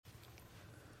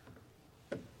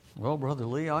Well, Brother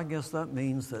Lee, I guess that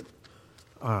means that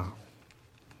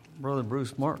Brother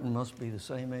Bruce Martin must be the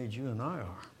same age you and I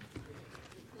are.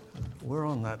 We're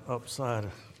on that upside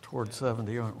toward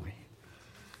 70, aren't we?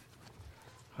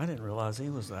 I didn't realize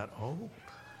he was that old.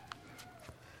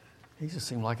 He just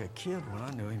seemed like a kid when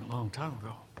I knew him a long time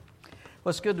ago.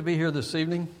 Well, it's good to be here this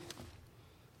evening.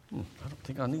 I don't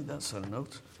think I need that set of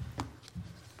notes.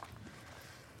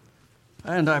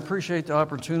 And I appreciate the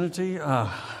opportunity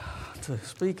to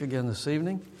speak again this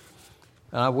evening.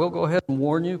 And I will go ahead and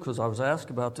warn you, because I was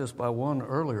asked about this by one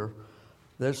earlier.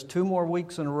 There's 2 more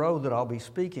weeks in a row that I'll be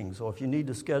speaking. So if you need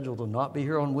to schedule to not be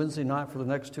here on Wednesday night for the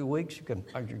next 2 weeks,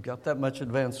 you've got that much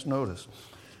advance notice.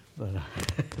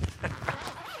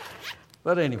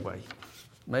 But anyway,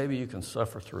 maybe you can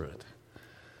suffer through it.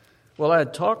 Well, I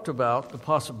had talked about the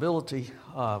possibility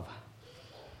of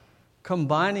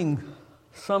combining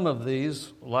some of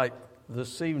these, like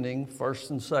this evening, 1st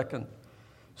and 2nd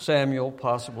Samuel,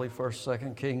 possibly 1st,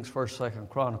 2nd Kings, 1st, 2nd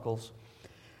Chronicles.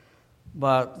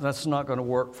 But that's not going to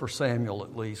work for Samuel,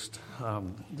 at least.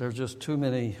 There's just too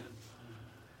many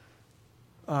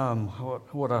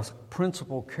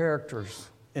principal characters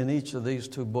in each of these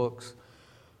 2 books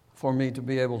for me to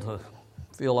be able to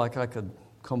feel like I could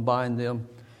combine them.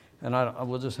 And I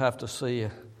will just have to see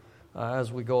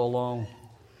as we go along.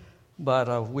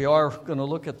 But we are going to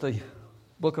look at the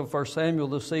book of 1 Samuel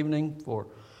this evening. For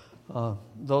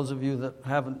those of you that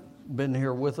haven't been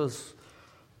here with us,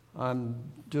 I'm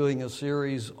doing a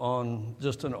series on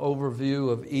just an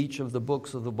overview of each of the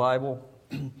books of the Bible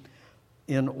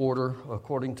in order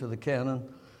according to the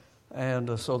canon.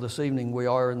 And so this evening we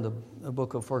are in the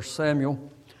book of 1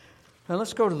 Samuel. And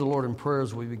let's go to the Lord in prayer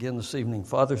as we begin this evening.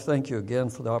 Father, thank you again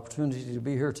for the opportunity to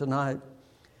be here tonight.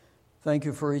 Thank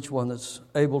you for each one that's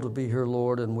able to be here,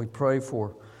 Lord. And we pray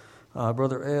for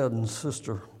Brother Ed and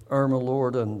Sister Irma,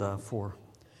 Lord, and for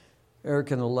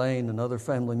Eric and Elaine and other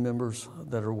family members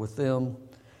that are with them.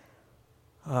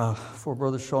 For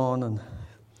Brother Sean and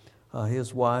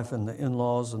his wife and the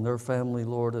in-laws and their family,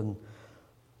 Lord. And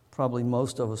probably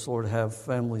most of us, Lord, have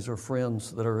families or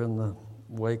friends that are in the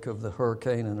wake of the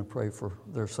hurricane, and I pray for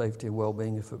their safety and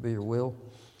well-being if it be your will.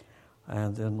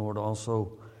 And then, Lord,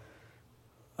 also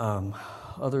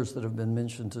others that have been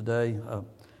mentioned today.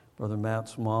 Brother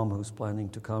Matt's mom, who's planning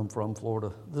to come from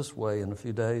Florida this way in a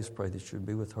few days, pray that you'd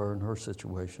be with her in her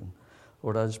situation.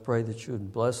 Lord, I just pray that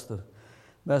you'd bless the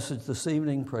message this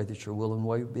evening. Pray that your will and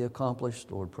way be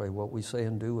accomplished. Lord, pray what we say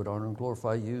and do would honor and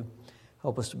glorify you.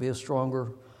 Help us to be a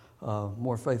stronger,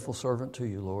 more faithful servant to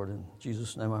you, Lord. In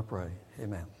Jesus' name I pray.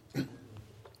 Amen.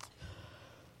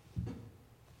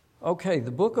 Okay,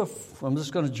 the book of, I'm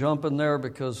just going to jump in there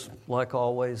because, like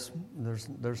always,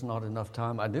 there's not enough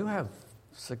time. I do have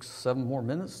 6-7 more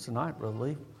minutes tonight, Brother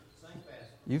Lee.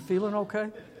 You feeling okay?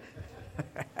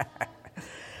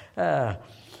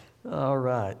 All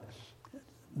right.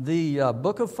 The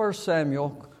book of 1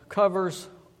 Samuel covers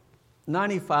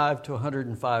 95 to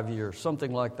 105 years,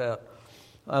 something like that.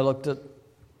 I looked at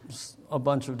a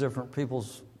bunch of different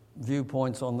people's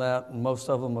viewpoints on that, and most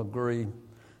of them agree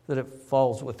that it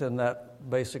falls within that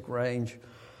basic range.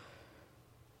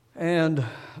 And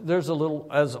there's a little,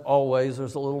 as always,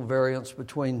 there's a little variance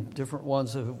between different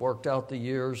ones that have worked out the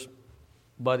years,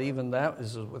 but even that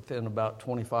is within about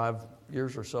 25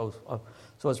 years or so.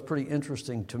 So it's pretty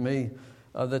interesting to me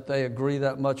that they agree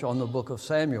that much on the book of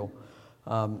Samuel.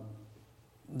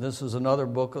 This is another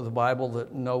book of the Bible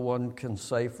that no one can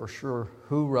say for sure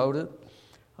who wrote it.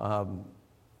 A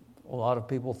lot of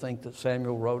people think that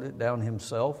Samuel wrote it down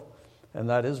himself, and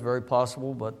that is very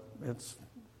possible, but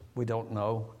we don't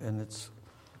know, and it's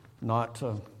not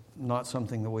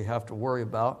something that we have to worry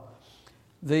about.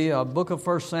 The book of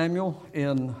 1 Samuel,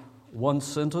 in one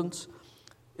sentence,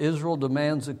 Israel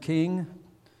demands a king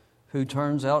who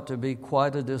turns out to be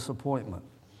quite a disappointment.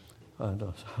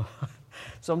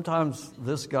 Sometimes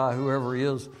this guy, whoever he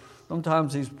is,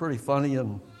 sometimes he's pretty funny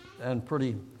and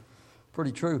pretty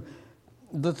true.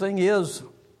 The thing is,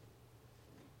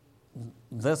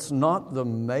 that's not the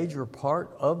major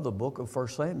part of the book of 1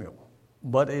 Samuel,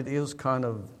 but it is kind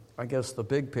of, I guess, the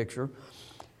big picture.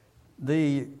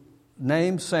 The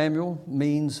name Samuel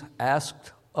means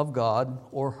asked of God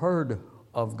or heard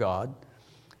of God,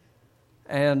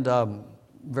 and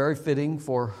very fitting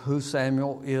for who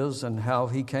Samuel is and how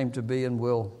he came to be, and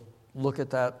we'll look at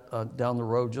that down the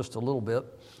road just a little bit.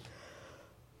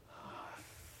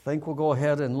 I think we'll go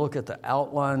ahead and look at the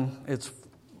outline. It's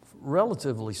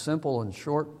relatively simple and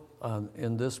short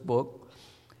in this book.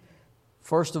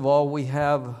 First of all, we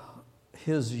have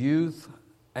his youth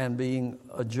and being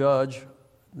a judge.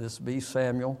 This be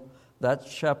Samuel.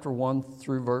 That's chapter 1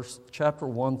 through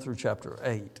chapter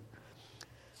 8.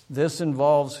 This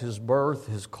involves his birth,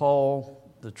 his call,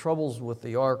 the troubles with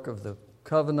the Ark of the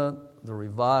Covenant, the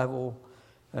revival,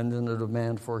 and then the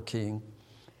demand for a king.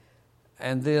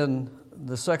 And then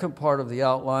the second part of the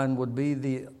outline would be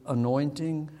the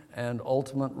anointing and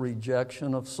ultimate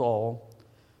rejection of Saul,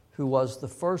 who was the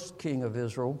first king of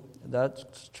Israel.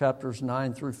 That's chapters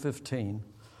 9 through 15.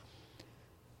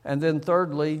 And then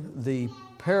thirdly, the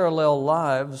parallel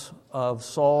lives of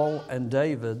Saul and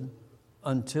David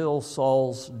until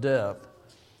Saul's death.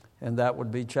 And that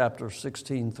would be chapters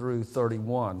 16 through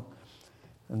 31.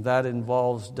 And that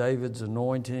involves David's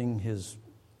anointing, his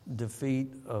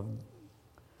defeat of,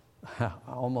 I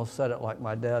almost said it like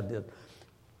my dad did.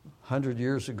 100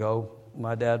 years ago,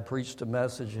 my dad preached a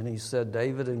message and he said,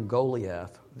 David and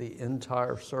Goliath, the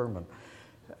entire sermon.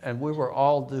 And we were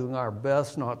all doing our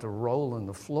best not to roll on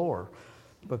the floor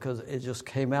because it just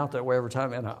came out that way every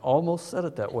time. And I almost said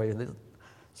it that way.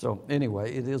 So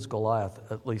anyway, it is Goliath,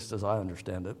 at least as I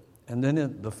understand it. And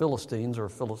then the Philistines, or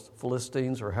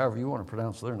Philistines, or however you want to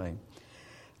pronounce their name.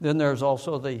 Then there's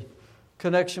also the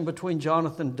connection between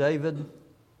Jonathan and David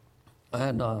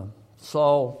and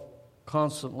Saul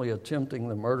constantly attempting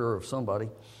the murder of somebody.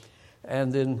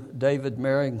 And then David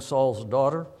marrying Saul's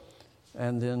daughter.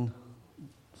 And then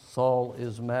Saul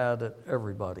is mad at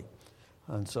everybody.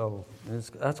 And so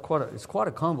it's quite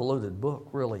a convoluted book,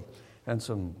 really, and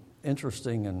some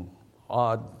interesting and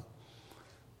odd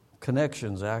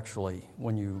connections, actually,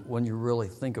 when you really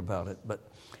think about it. But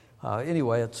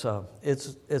anyway, it's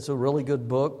a really good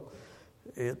book.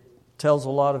 It tells a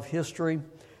lot of history.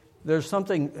 There's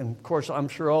something, and of course, I'm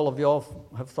sure all of y'all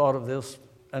have thought of this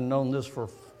and known this for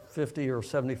 50 or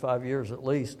 75 years at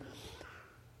least.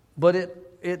 But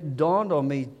it dawned on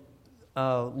me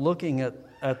looking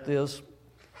at this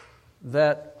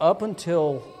that up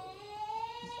until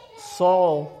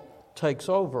Saul takes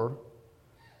over,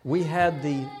 we had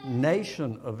the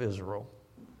nation of Israel.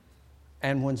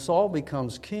 And when Saul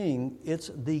becomes king, it's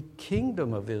the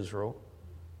kingdom of Israel.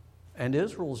 And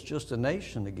Israel's just a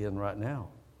nation again right now.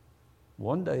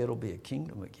 One day it'll be a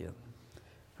kingdom again.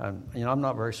 I'm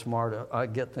not very smart. I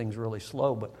get things really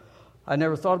slow, but I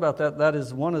never thought about that. That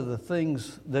is one of the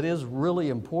things that is really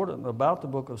important about the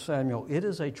book of Samuel. It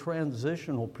is a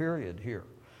transitional period here.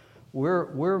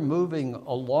 We're moving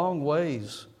a long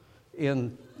ways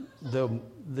in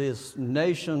this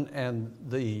nation and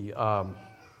the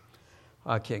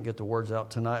I can't get the words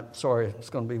out tonight. Sorry, it's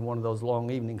going to be one of those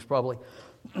long evenings probably.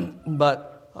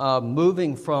 But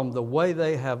moving from the way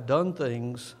they have done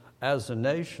things as a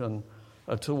nation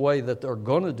to the way that they're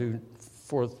going to do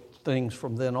for things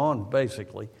from then on,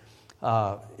 basically.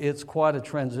 It's quite a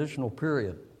transitional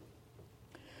period.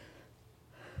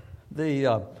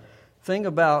 The thing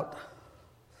about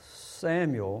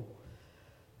Samuel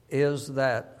is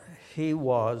that he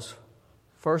was,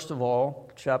 first of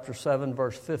all, chapter 7,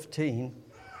 verse 15.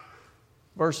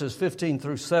 Verses 15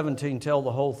 through 17 tell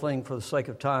the whole thing for the sake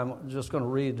of time. I'm just going to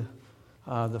read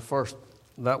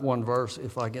that one verse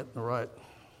if I get the right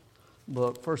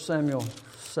book. 1 Samuel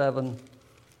 7,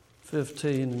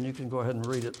 15, and you can go ahead and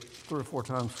read it 3 or 4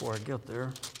 times before I get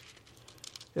there.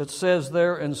 It says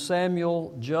there, and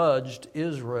Samuel judged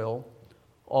Israel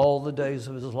all the days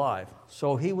of his life.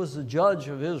 So he was the judge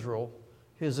of Israel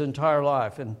his entire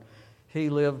life, and he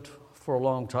lived for a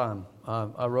long time.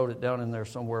 I wrote it down in there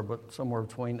somewhere, but somewhere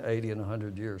between 80 and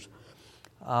 100 years.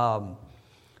 But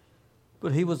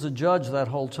he was a judge that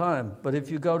whole time. But if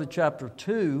you go to chapter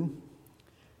 2,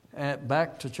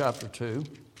 back to chapter 2,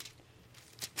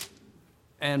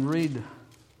 and read,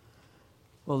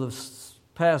 well, the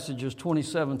passage is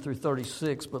 27 through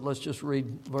 36, but let's just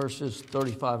read verses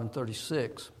 35 and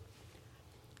 36.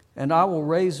 And I will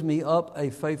raise me up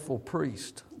a faithful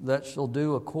priest that shall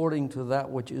do according to that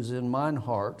which is in mine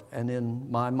heart and in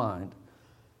my mind.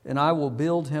 And I will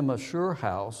build him a sure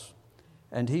house,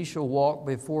 and he shall walk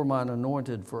before mine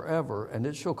anointed forever. And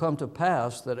it shall come to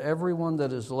pass that everyone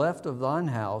that is left of thine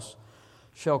house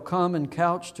shall come and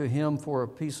couch to him for a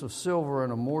piece of silver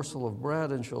and a morsel of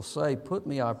bread, and shall say, Put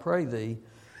me, I pray thee,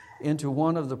 into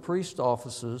one of the priest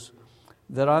offices,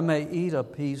 that I may eat a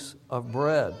piece of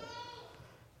bread.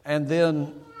 And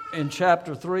then in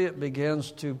chapter 3 it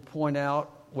begins to point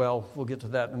out, well, we'll get to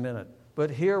that in a minute. But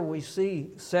here we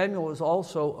see Samuel is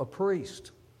also a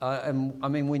priest.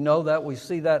 We know that. We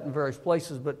see that in various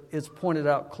places, but it's pointed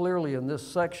out clearly in this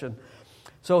section.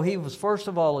 So he was first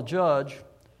of all a judge.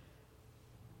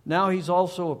 Now he's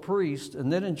also a priest.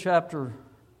 And then in chapter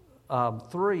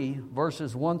 3,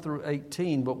 verses 1 through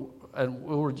 18, and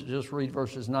we'll just read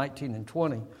verses 19 and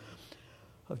 20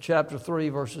 of chapter 3,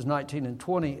 verses 19 and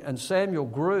 20. And Samuel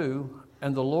grew,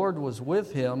 and the Lord was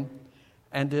with him,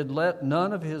 and did let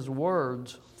none of his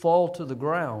words fall to the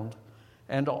ground.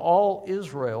 And all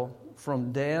Israel,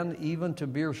 from Dan even to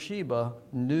Beersheba,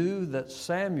 knew that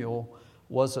Samuel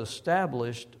was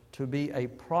established to be a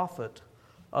prophet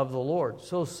of the Lord.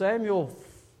 So Samuel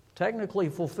technically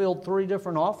fulfilled 3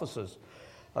 different offices.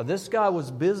 This guy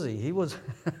was busy. He was,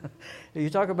 you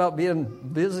talk about being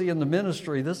busy in the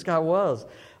ministry, this guy was.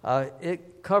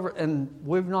 It covered, and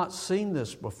we've not seen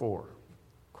this before.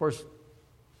 Of course,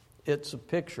 it's a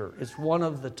picture. It's one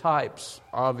of the types,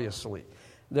 obviously,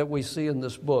 that we see in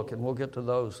this book, and we'll get to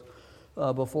those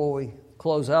before we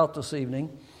close out this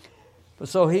evening. But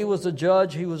so he was a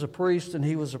judge, he was a priest, and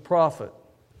he was a prophet.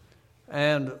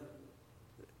 And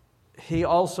he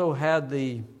also had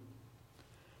the,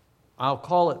 I'll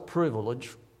call it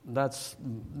privilege. That's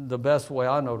the best way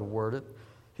I know to word it.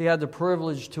 He had the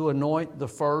privilege to anoint the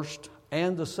first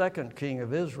and the second king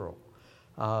of Israel.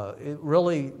 It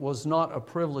really was not a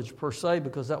privilege per se,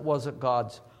 because that wasn't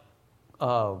God's,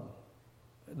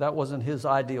 that wasn't his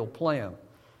ideal plan.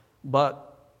 But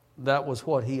that was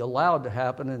what he allowed to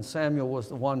happen, and Samuel was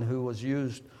the one who was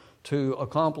used to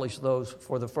accomplish those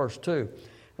for the first 2.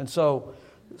 And so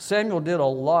Samuel did a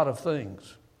lot of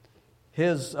things.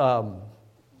 His, I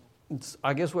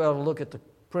guess we ought to look at the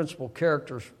principal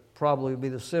characters, probably would be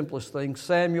the simplest thing.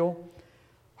 Samuel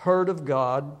heard of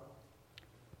God.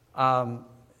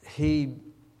 He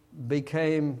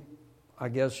became, I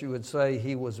guess you would say,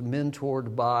 he was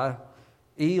mentored by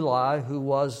Eli, who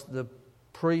was the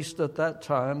priest at that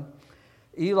time.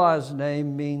 Eli's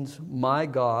name means my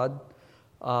God.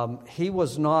 He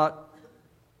was not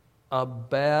a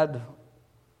bad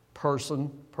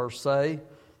person per se,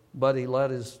 but he let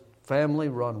his family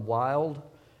run wild,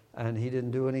 and he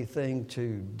didn't do anything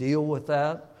to deal with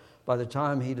that. By the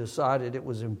time he decided it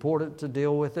was important to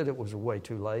deal with it, it was way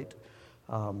too late.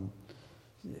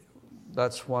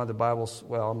 That's why the Bible's,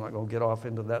 well, I'm not going to get off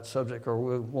into that subject, or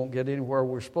we won't get anywhere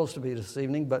we're supposed to be this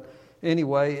evening. But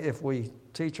anyway, if we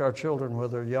teach our children when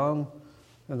they're young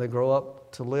and they grow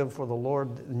up to live for the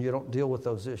Lord, and you don't deal with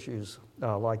those issues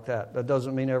like that. That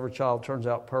doesn't mean every child turns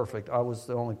out perfect. I was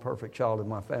the only perfect child in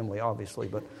my family, obviously,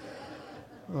 but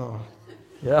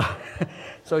yeah.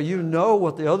 So you know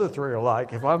what the other 3 are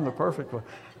like if I'm the perfect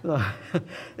one.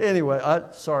 Anyway,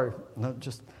 sorry,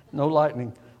 just no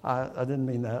lightning. I didn't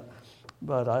mean that,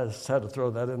 but I just had to throw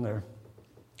that in there.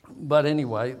 But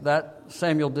anyway, that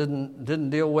Samuel didn't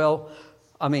deal well.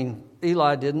 I mean,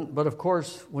 Eli didn't, but of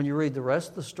course, when you read the rest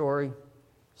of the story,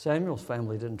 Samuel's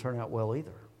family didn't turn out well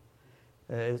either.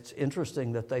 It's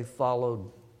interesting that they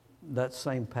followed that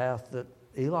same path that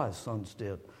Eli's sons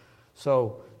did.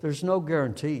 So there's no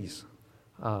guarantees.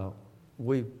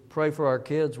 We pray for our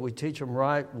kids, we teach them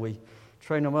right, we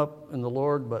train them up in the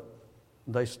Lord, but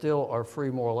they still are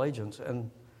free moral agents. And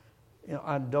you know,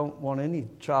 I don't want any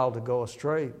child to go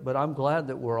astray, but I'm glad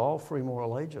that we're all free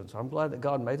moral agents. I'm glad that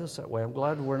God made us that way. I'm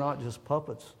glad that we're not just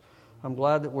puppets. I'm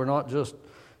glad that we're not just,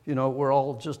 we're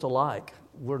all just alike.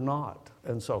 We're not.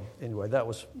 And so, anyway, that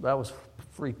was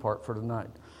free part for tonight.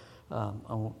 I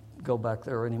won't go back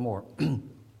there anymore.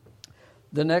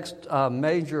 The next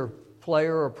major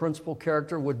player or principal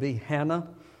character would be Hannah,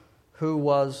 who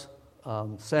was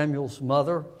Samuel's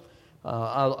mother.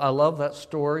 I love that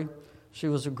story. She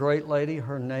was a great lady.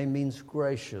 Her name means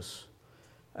gracious.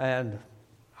 And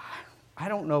I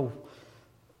don't know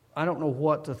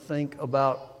what to think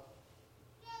about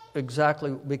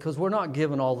exactly, because we're not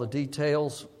given all the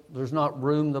details. There's not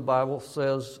room, the Bible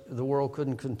says. The world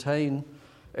couldn't contain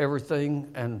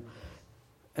everything.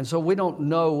 And so we don't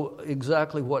know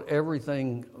exactly what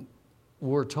everything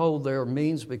we're told there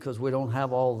means, because we don't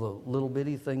have all the little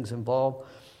bitty things involved.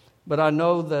 But I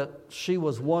know that she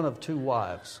was one of 2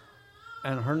 wives.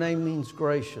 And her name means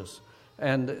gracious.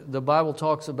 And the Bible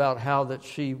talks about how that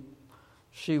she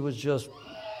just,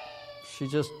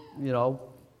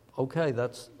 okay,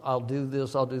 I'll do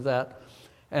this, I'll do that.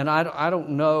 And I don't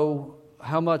know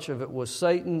how much of it was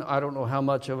Satan. I don't know how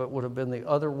much of it would have been the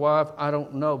other wife. I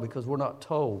don't know, because we're not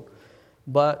told.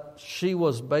 But she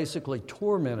was basically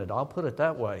tormented, I'll put it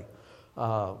that way,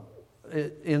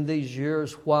 in these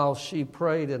years while she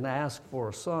prayed and asked for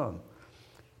a son.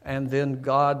 And then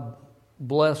God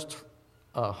blessed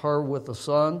her with a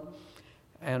son.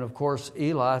 And of course,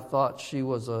 Eli thought she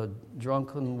was a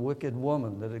drunken, wicked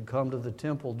woman that had come to the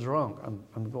temple drunk.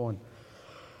 I'm going,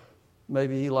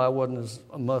 maybe Eli wasn't as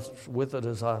much with it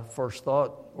as I first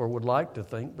thought or would like to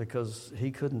think, because he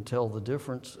couldn't tell the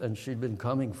difference, and she'd been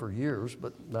coming for years,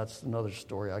 but that's another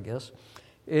story, I guess.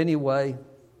 Anyway,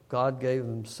 God gave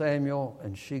him Samuel,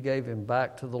 and she gave him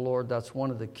back to the Lord. That's one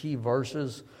of the key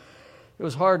verses. It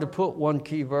was hard to put one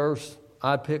key verse.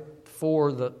 I picked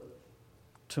 4 that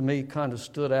to me kind of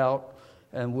stood out,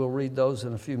 and we'll read those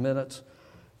in a few minutes.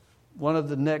 One of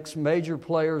the next major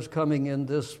players coming in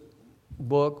this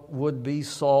book would be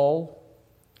Saul.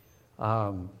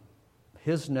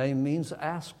 His name means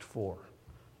asked for.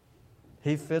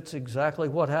 He fits exactly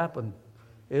what happened.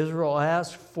 Israel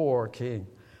asked for a king.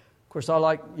 Of course, I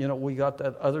like, we got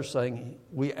that other saying,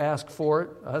 we ask for it.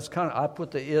 That's I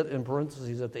put the it in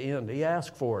parentheses at the end. He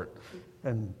asked for it.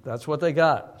 And that's what they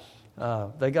got.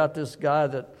 They got this guy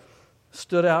that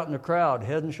stood out in the crowd,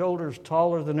 head and shoulders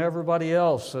taller than everybody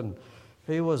else. And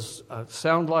he was,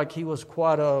 sounded like he was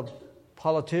quite a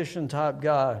politician type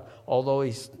guy, although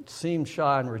he seemed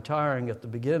shy and retiring at the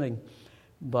beginning.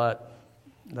 But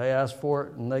they asked for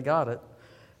it and they got it.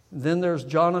 Then there's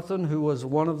Jonathan, who was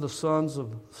one of the sons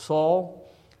of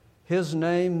Saul. His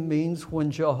name means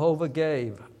when Jehovah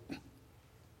gave.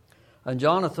 And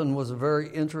Jonathan was a very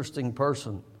interesting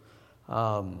person.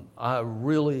 I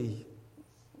really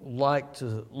like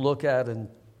to look at and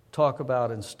talk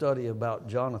about and study about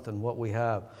Jonathan, what we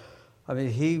have. I mean,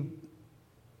 he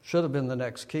should have been the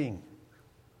next king,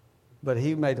 but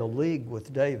he made a league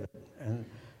with David,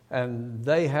 and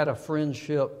they had a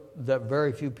friendship that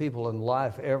very few people in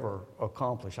life ever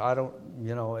accomplish. I don't,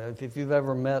 if you've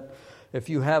ever met, if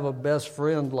you have a best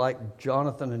friend like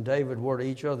Jonathan and David were to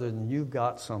each other, then you've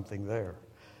got something there.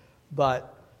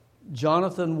 But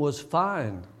Jonathan was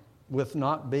fine with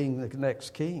not being the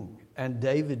next king and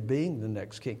David being the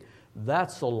next king.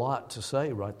 That's a lot to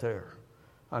say right there.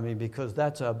 I mean, because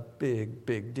that's a big,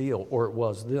 big deal, or it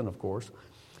was then, of course.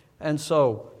 And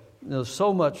so there's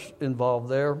so much involved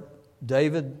there.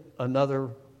 David, another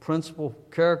principal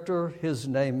character, his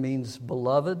name means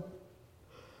beloved.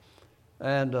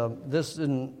 And this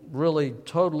isn't really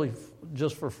totally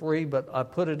just for free, but I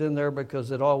put it in there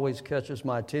because it always catches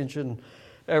my attention.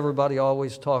 Everybody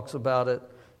always talks about it.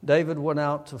 David went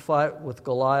out to fight with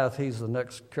Goliath. He's the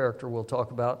next character we'll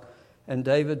talk about. And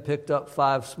David picked up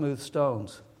 5 smooth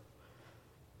stones.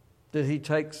 Did he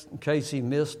take, in case he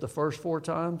missed the first 4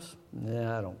 times?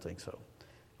 Nah, I don't think so.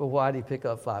 But why did he pick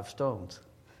up 5 stones?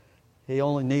 He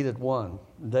only needed 1.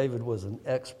 David was an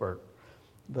expert,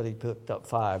 but he picked up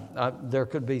 5. There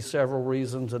could be several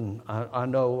reasons, and I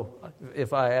know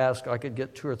if I ask, I could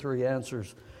get 2 or 3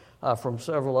 answers from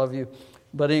several of you.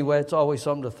 But anyway, it's always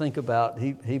something to think about.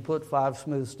 He put 5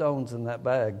 smooth stones in that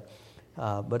bag,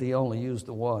 but he only used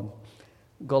the 1.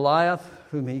 Goliath,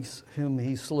 whom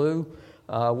he slew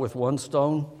with 1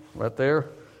 stone right there,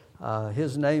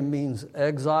 his name means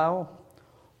exile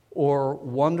or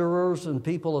wanderers and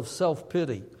people of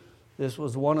self-pity. This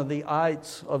was one of the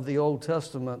ites of the Old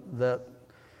Testament that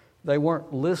they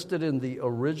weren't listed in the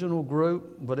original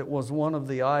group, but it was one of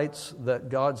the ites that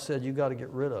God said you got to get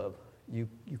rid of. You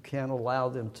can't allow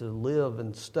them to live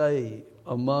and stay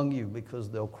among you because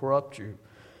they'll corrupt you.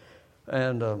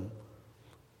 And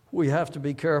we have to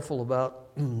be careful about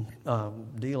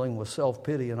dealing with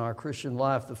self-pity in our Christian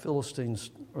life. The Philistines,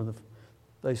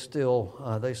 they still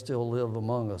live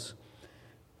among us.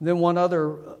 Then one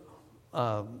other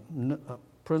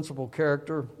principal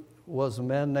character was a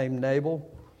man named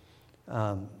Nabal.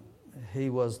 He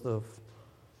was the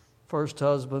first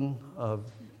husband of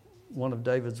one of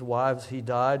David's wives. He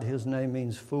died. His name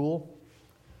means fool,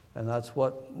 and that's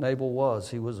what Nabal was.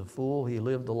 He was a fool. He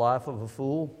lived the life of a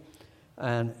fool,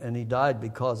 and he died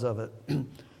because of it.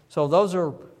 So those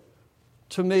are,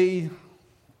 to me,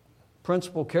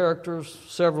 principal characters.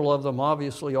 Several of them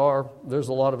obviously are. There's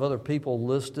a lot of other people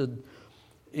listed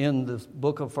in the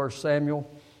book of 1 Samuel,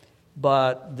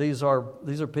 but these are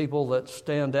people that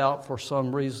stand out for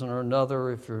some reason or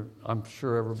another. I'm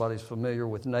sure everybody's familiar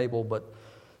with Nabal, but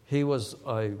he was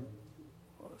a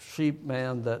sheep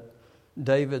man that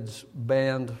David's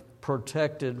band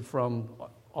protected from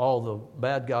all the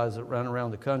bad guys that ran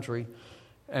around the country.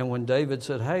 And when David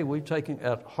said, hey, we've taken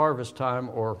at harvest time,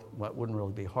 or well, it wouldn't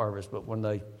really be harvest, but when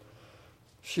they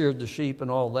sheared the sheep and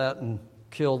all that and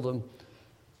killed them,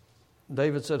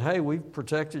 David said, hey, we've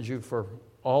protected you for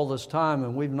all this time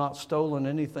and we've not stolen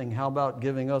anything. How about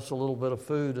giving us a little bit of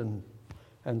food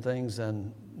and things?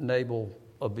 And Nabal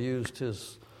abused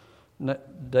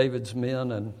David's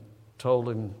men and told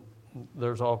him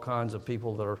there's all kinds of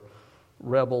people that are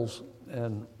rebels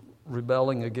and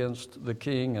rebelling against the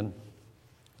king,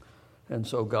 and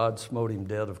so God smote him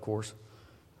dead, of course.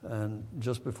 And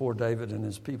just before David and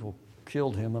his people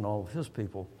killed him and all of his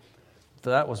people,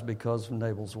 that was because of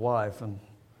Nabal's wife. And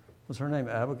was her name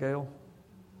Abigail?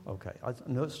 Okay, I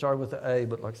knew it started with an A,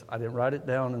 but I didn't write it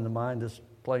down, and the mind is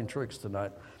playing tricks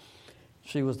tonight.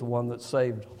 She was the one that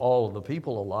saved all of the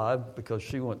people alive because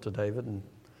she went to David, and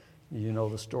you know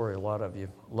the story, a lot of you.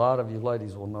 A lot of you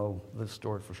ladies will know this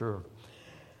story for sure.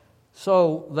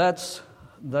 So that's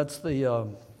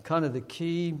the kind of the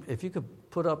key. If you could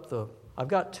put up I've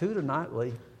got 2 tonight,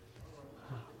 Lee.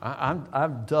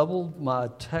 I've doubled my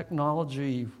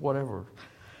technology, whatever,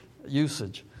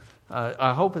 usage.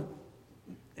 I hope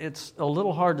it's a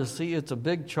little hard to see. It's a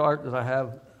big chart that I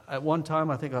have. At one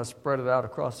time, I think I spread it out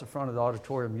across the front of the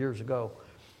auditorium years ago.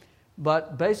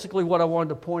 But basically what I wanted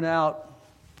to point out,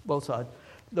 both sides,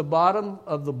 the bottom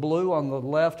of the blue on the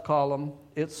left column,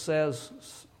 it says,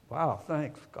 wow,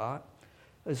 thanks, Scott.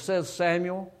 It says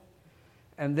Samuel.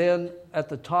 And then at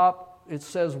the top, it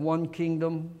says 1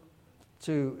 kingdom.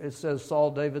 It says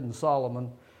Saul, David, and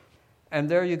Solomon. And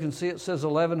there you can see it says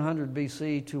 1100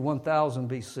 BC to 1000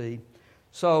 BC.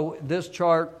 So this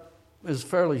chart is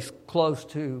fairly close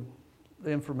to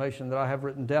the information that I have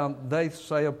written down. They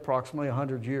say approximately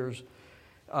 100 years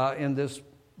in this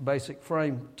basic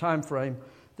time frame.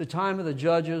 The time of the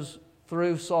judges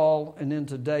through Saul and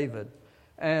into David.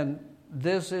 And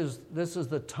this is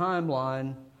the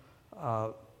timeline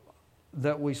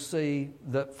that we see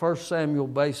that 1 Samuel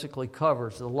basically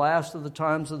covers. The last of the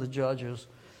times of the judges,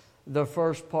 the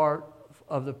first part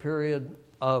of the period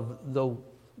of the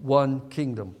 1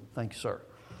 kingdom. Thank you, sir.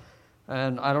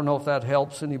 And I don't know if that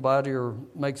helps anybody or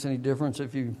makes any difference.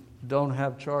 If you don't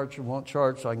have charts or want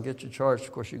charts, I can get you charts.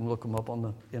 Of course, you can look them up on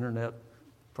the internet,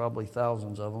 probably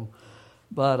thousands of them.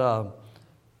 But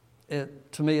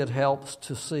to me, it helps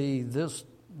to see this,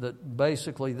 that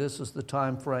basically this is the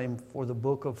time frame for the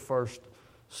book of 1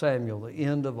 Samuel, the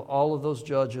end of all of those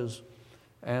judges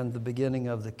and the beginning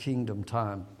of the kingdom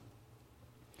time.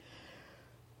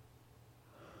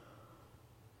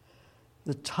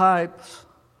 The types,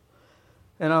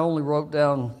 and I only wrote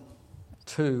down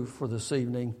 2 for this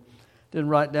evening. Didn't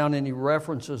write down any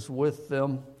references with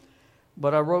them,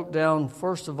 but I wrote down,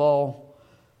 first of all,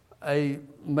 a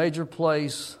major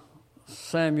place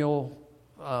Samuel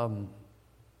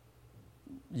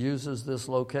uses this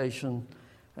location,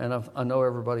 and I know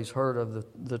everybody's heard of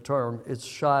the term. It's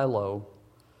Shiloh,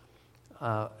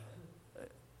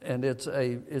 and it's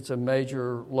a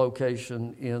major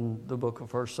location in the book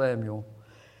of 1 Samuel,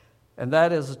 and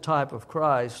that is a type of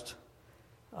Christ.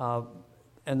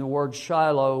 And the word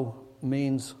Shiloh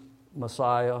means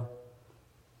Messiah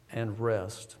and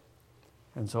rest.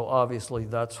 And so obviously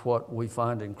that's what we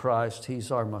find in Christ.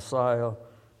 He's our Messiah,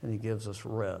 and He gives us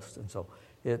rest. And so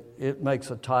it makes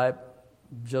a type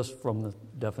just from the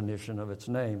definition of its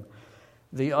name.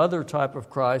 The other type of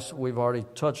Christ we've already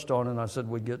touched on, and I said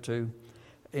we'd get to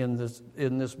in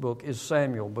this book, is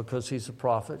Samuel, because he's a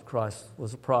prophet. Christ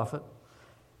was a prophet.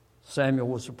 Samuel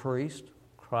was a priest.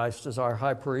 Christ is our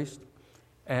high priest.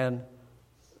 And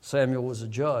Samuel was a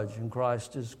judge, and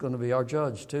Christ is going to be our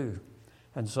judge too.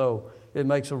 And so it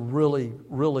makes a really,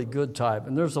 really good type.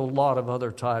 And there's a lot of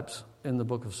other types in the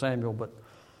book of Samuel, but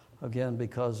again,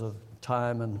 because of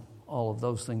time and all of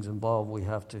those things involved, we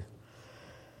have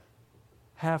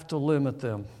to limit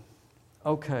them.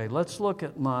 Okay, let's look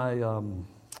at my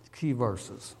key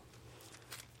verses,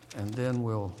 and then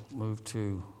we'll move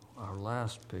to our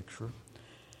last picture.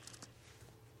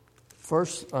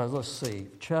 First, let's see,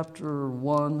 chapter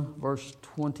 1, verse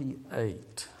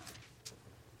 28.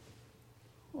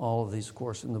 All of these, of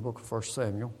course, in the book of 1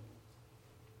 Samuel.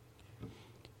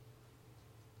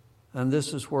 And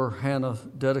this is where Hannah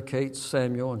dedicates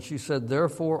Samuel, and she said,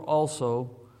 "Therefore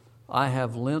also I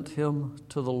have lent him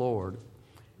to the Lord.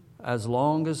 As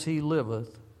long as he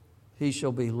liveth, he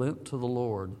shall be lent to the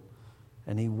Lord."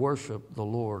 And he worshiped the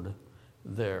Lord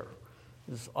there.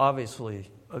 This obviously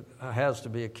has to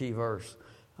be a key verse.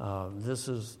 This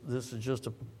is just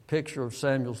a picture of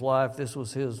Samuel's life. This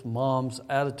was his mom's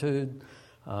attitude.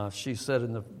 She said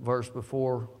in the verse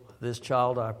before, "This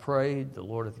child I prayed, the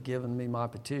Lord hath given me my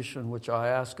petition, which I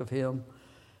ask of him,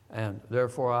 and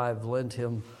therefore I have lent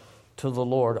him to the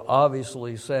Lord."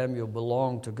 Obviously, Samuel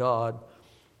belonged to God,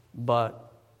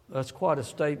 but that's quite a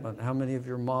statement. How many of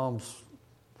your moms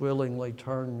willingly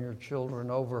turn your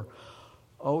children over?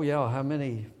 Oh yeah, how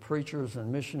many preachers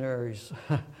and missionaries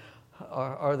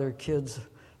are there kids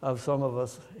of some of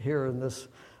us here in this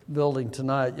building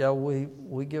tonight? Yeah,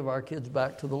 we give our kids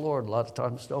back to the Lord a lot of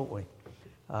times, don't we?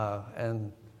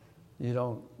 And you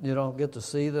don't get to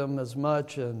see them as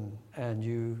much, and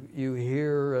you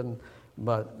hear,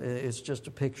 but it's just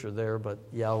a picture there. But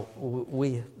yeah,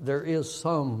 there is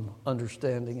some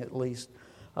understanding at least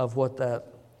of what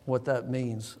that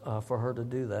means for her to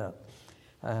do that.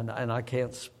 And I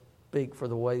can't speak for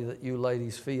the way that you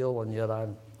ladies feel, and yet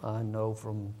I know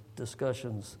from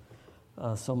discussions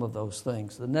some of those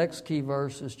things. The next key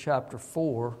verse is chapter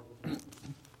 4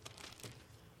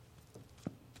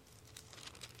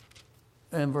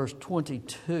 and verse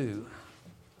 22.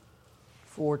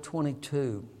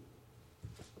 4:22.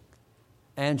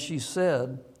 And she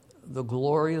said, the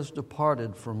glory is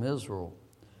departed from Israel,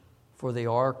 for the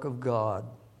ark of God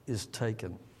is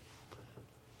taken.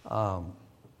 Wow,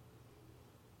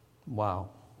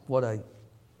 what a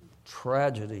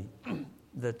tragedy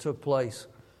that took place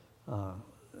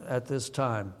at this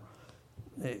time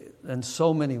in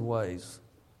so many ways.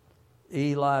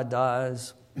 Eli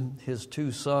dies, his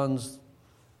two sons,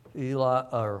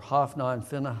 Hophni and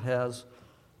Phinehas,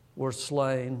 were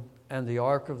slain, and the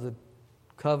Ark of the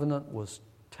Covenant was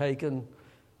taken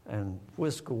and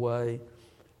whisked away.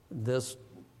 This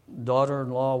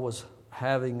daughter-in-law was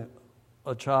having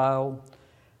a child,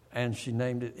 and she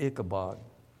named it Ichabod,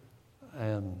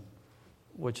 and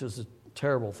which is a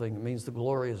terrible thing. It means the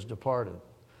glory is departed.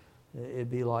 It'd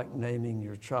be like naming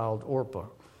your child Orpah.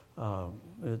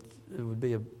 It would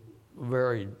be a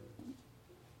very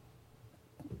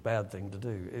bad thing to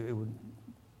do. It would.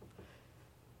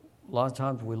 A lot of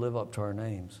times we live up to our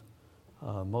names.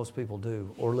 Most people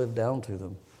do, or live down to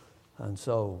them, and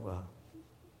so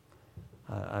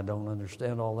I don't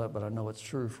understand all that, but I know it's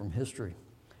true from history.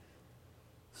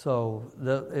 So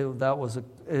it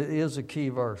is a key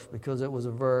verse because it was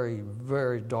a very,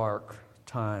 very dark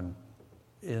time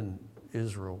in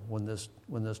Israel when this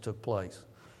took place.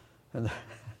 And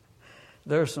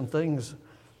there are some things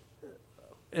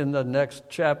in the next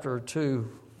chapter or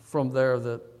two from there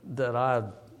that I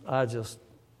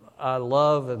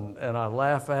love and I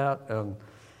laugh at. And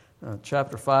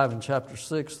chapter 5 and chapter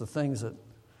 6, the things that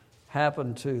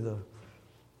happened to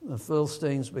the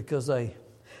Philistines because they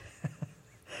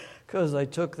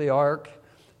took the ark.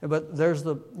 But there's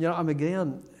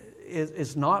again,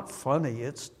 it's not funny.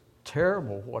 It's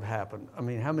terrible what happened. I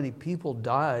mean, how many people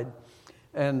died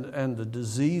and the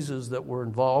diseases that were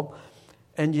involved.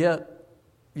 And yet,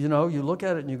 you look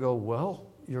at it and you go, well,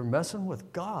 you're messing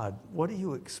with God. What do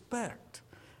you expect?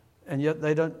 And yet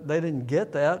they didn't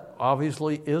get that.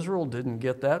 Obviously, Israel didn't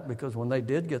get that because when they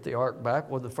did get the ark back,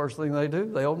 what the first thing they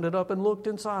do? They opened it up and looked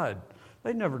inside.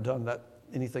 They'd never done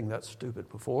anything that stupid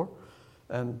before.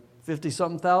 And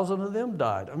 50-something thousand of them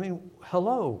died. I mean,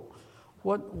 hello.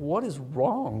 What is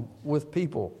wrong with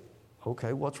people?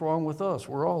 Okay, what's wrong with us?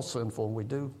 We're all sinful and we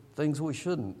do things we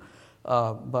shouldn't.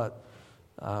 But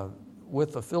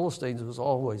with the Philistines, it was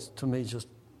always, to me, just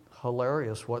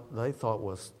hilarious what they thought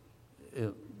was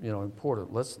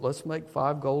important. Let's make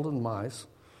 5 golden mice,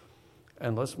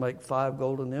 and let's make 5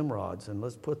 golden emerods, and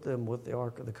let's put them with the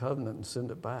Ark of the Covenant and send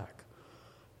it back.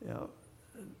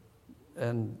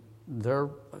 And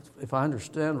if I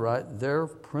understand right, their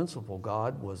principal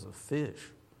god was a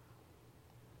fish.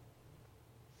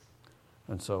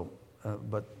 And so,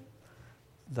 but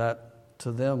that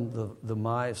to them, the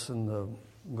mice and the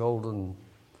golden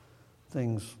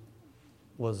things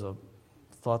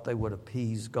thought they would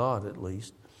appease God at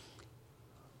least.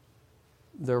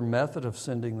 Their method of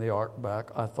sending the ark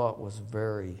back, I thought, was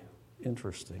very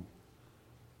interesting.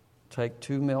 Take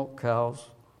 2 milk cows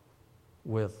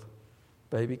with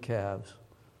baby calves,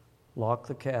 lock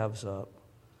the calves up,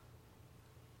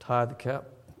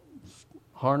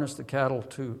 harness the cattle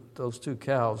to those 2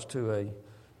 cows to a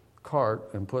cart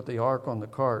and put the ark on the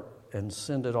cart and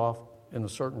send it off in a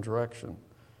certain direction.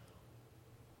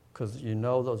 Because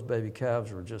those baby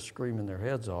calves were just screaming their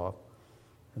heads off.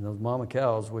 And those mama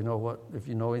cows, if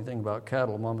you know anything about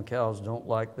cattle, mama cows don't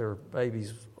like their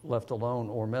babies left alone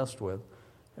or messed with.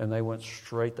 And they went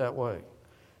straight that way.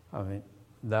 I mean,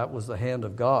 that was the hand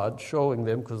of God showing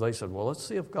them, because they said, well, let's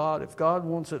see if God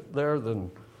wants it there,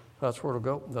 then that's where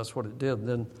it'll go. That's what it did.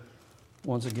 Then,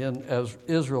 once again, as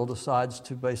Israel decides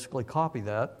to basically copy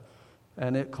that,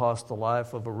 and it cost the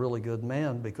life of a really good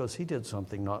man because he did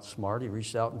something not smart. He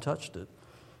reached out and touched it.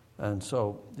 And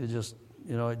so it just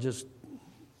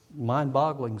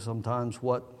mind-boggling sometimes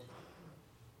what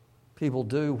people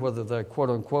do, whether they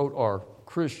quote-unquote are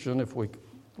Christian, if we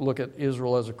look at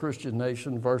Israel as a Christian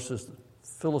nation versus the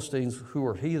Philistines who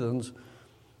are heathens,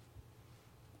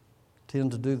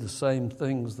 tend to do the same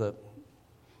things that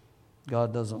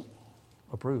God doesn't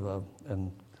approve of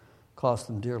and cost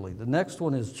them dearly. The next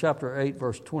one is chapter 8,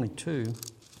 verse 22.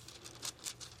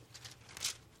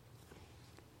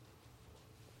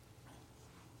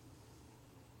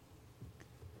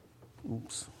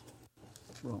 Oops,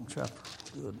 wrong chapter.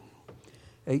 Good.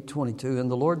 8:22. And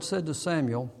the Lord said to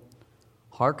Samuel,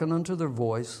 hearken unto their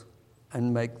voice,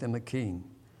 and make them a king.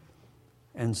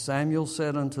 And Samuel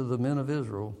said unto the men of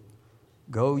Israel,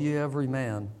 go ye every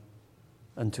man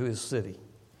unto his city.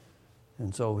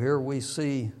 And so here we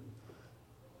see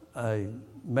a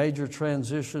major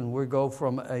transition. We go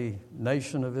from a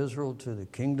nation of Israel to the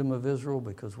kingdom of Israel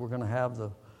because we're going to have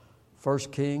the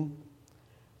first king.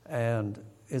 and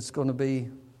it's going to be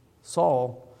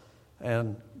Saul.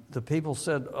 And the people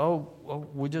said, well,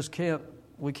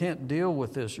 we can't deal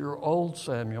with this. You're old,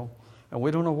 Samuel, and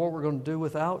we don't know what we're going to do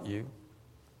without you.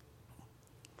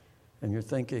 And you're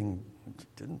thinking,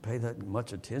 didn't pay that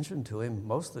much attention to him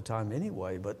most of the time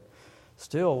anyway, but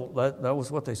still, that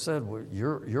was what they said.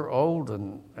 You're old,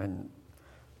 and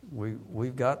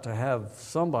we've got to have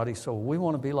somebody, so we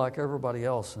want to be like everybody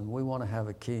else, and we want to have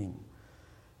a king.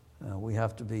 We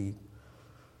have to be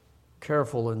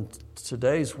careful in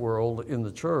today's world in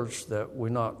the church that we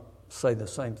not say the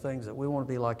same things, that we want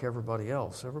to be like everybody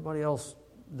else. Everybody else,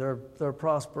 they're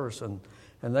prosperous and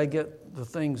they get the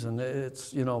things, and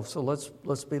it's, so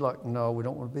let's be like, no, we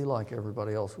don't want to be like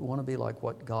everybody else. We want to be like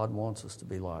what God wants us to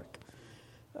be like.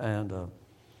 And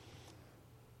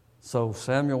so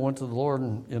Samuel went to the Lord,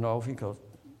 and, he goes,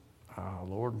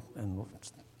 Lord, and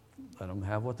let them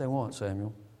have what they want,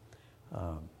 Samuel.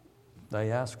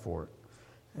 They ask for it.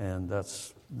 And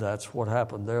that's what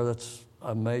happened there. That's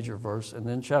a major verse. And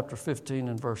then chapter 15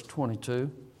 and verse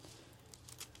 22.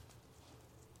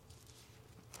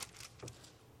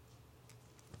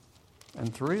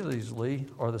 And three of these, Lee,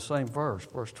 are the same verse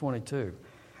 22.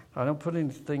 I don't put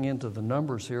anything into the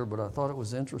numbers here, but I thought it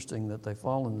was interesting that they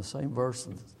fall in the same verse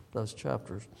in those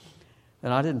chapters.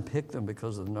 And I didn't pick them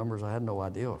because of the numbers. I had no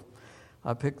idea.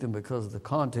 I picked them because of the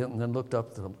content, and then looked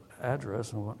up the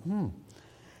address and went,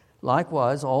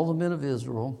 Likewise, all the men of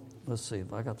Israel, let's see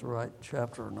if I got the right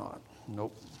chapter or not.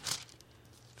 Nope.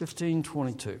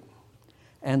 15:22.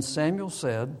 And Samuel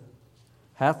said,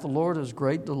 Hath the Lord as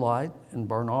great delight in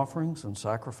burnt offerings and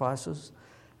sacrifices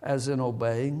as in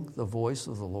obeying the voice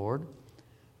of the Lord?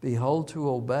 Behold, to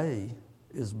obey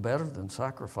is better than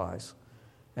sacrifice,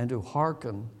 and to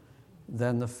hearken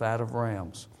than the fat of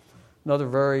rams. Another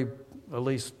very, at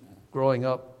least growing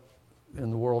up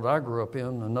in the world I grew up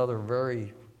in, another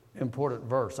very important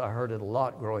verse. I heard it a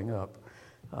lot growing up,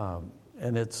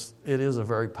 and it is a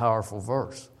very powerful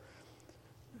verse.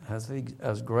 Has he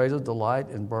as great a delight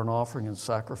in burnt offering and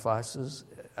sacrifices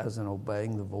as in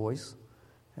obeying the voice?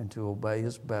 And to obey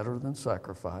is better than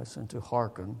sacrifice, and to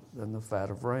hearken than the fat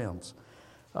of rams.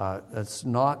 That's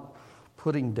not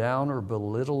putting down or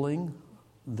belittling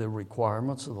the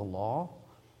requirements of the law,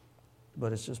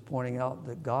 but it's just pointing out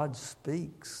that God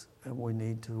speaks, and we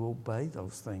need to obey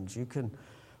those things.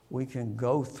 We can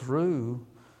go through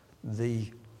the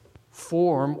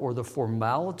form or the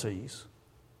formalities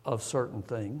of certain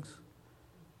things,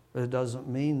 but it doesn't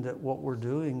mean that what we're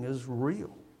doing is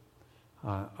real.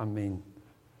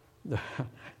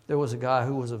 There was a guy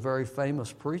who was a very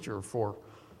famous preacher for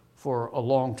a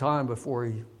long time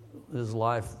before his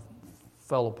life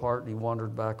fell apart and he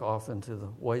wandered back off into the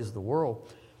ways of the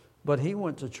world. But he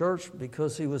went to church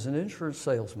because he was an insurance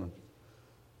salesman.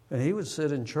 And he would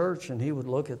sit in church and he would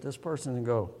look at this person and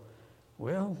go,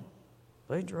 well,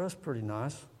 they dress pretty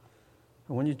nice.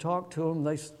 And when you talk to them,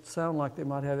 they sound like they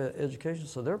might have an education,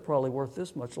 so they're probably worth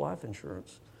this much life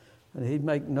insurance. And he'd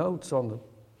make notes on the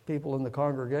people in the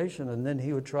congregation, and then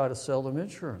he would try to sell them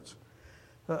insurance.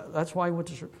 That's why he went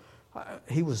to church.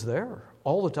 He was there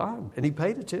all the time, and he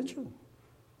paid attention.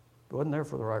 He wasn't there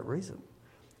for the right reason.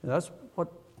 And that's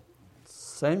what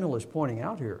Samuel is pointing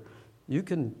out here. You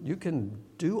can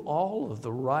do all of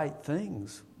the right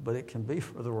things, but it can be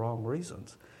for the wrong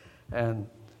reasons. And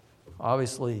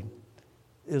obviously,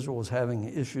 Israel was having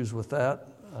issues with that,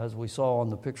 as we saw on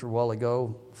the picture a while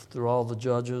ago, through all the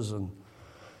judges and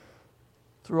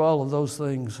through all of those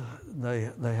things. They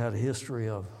had a history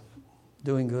of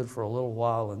doing good for a little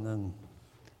while and then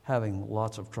having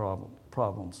lots of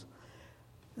problems.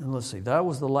 And let's see, that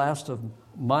was the last of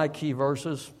my key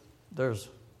verses. There's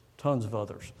tons of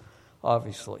others,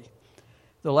 obviously.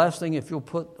 The last thing, if you'll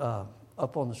put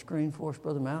up on the screen for us,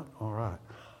 Brother Matt. All right.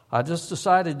 I just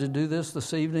decided to do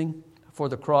this evening for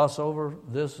the crossover.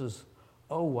 This is,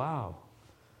 oh, wow.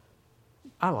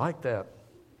 I like that.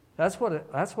 That's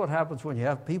what happens when you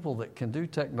have people that can do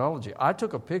technology. I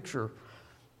took a picture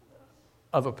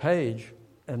of a page,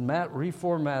 and Matt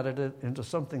reformatted it into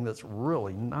something that's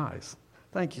really nice.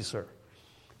 Thank you, sir.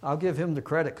 I'll give him the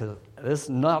credit because this is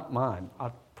not mine.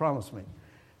 I promise me.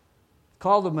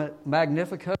 Called the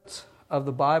Magnificence of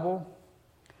the Bible.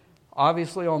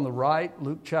 Obviously on the right,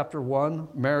 Luke chapter 1,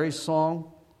 Mary's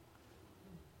song.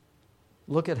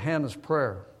 Look at Hannah's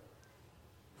prayer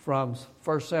from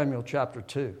 1 Samuel chapter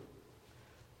 2.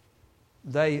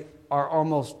 They are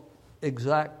almost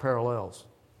exact parallels.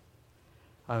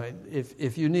 I mean,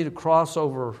 if you need a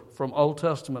crossover from Old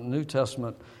Testament and New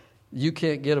Testament, you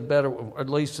can't get a better, at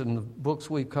least in the books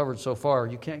we've covered so far,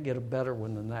 you can't get a better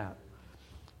one than that.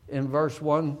 In verse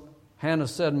 1, Hannah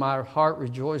said, my heart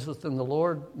rejoiceth in the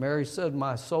Lord. Mary said,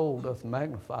 my soul doth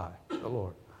magnify the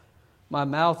Lord. My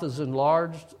mouth is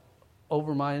enlarged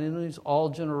over my enemies. All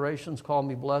generations call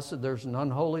me blessed. There's none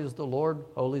holy as the Lord.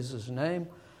 Holy is his name.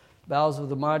 Bows of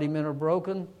the mighty men are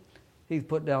broken. He hath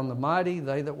put down the mighty.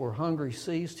 They that were hungry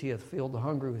ceased. He hath filled the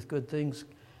hungry with good things.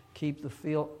 Keep the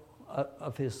field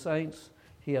of his saints.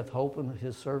 He hath holpen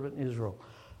his servant Israel.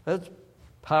 That's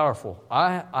powerful.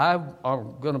 I'm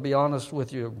going to be honest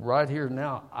with you right here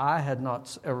now. I had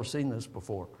not ever seen this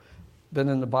before. Been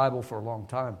in the Bible for a long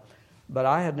time. But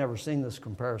I had never seen this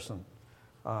comparison.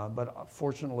 But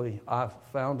fortunately, I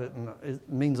found it, and it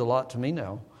means a lot to me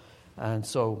now. And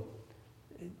so,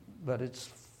 but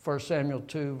it's 1 Samuel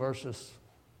 2 versus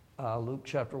Luke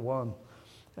chapter 1.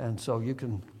 And so you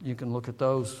can look at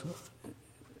those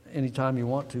anytime you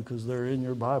want to because they're in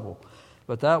your Bible.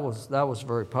 But that was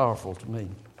very powerful to me.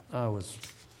 That was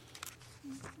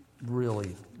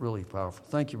really, really powerful.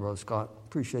 Thank you, Brother Scott.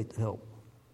 Appreciate the help.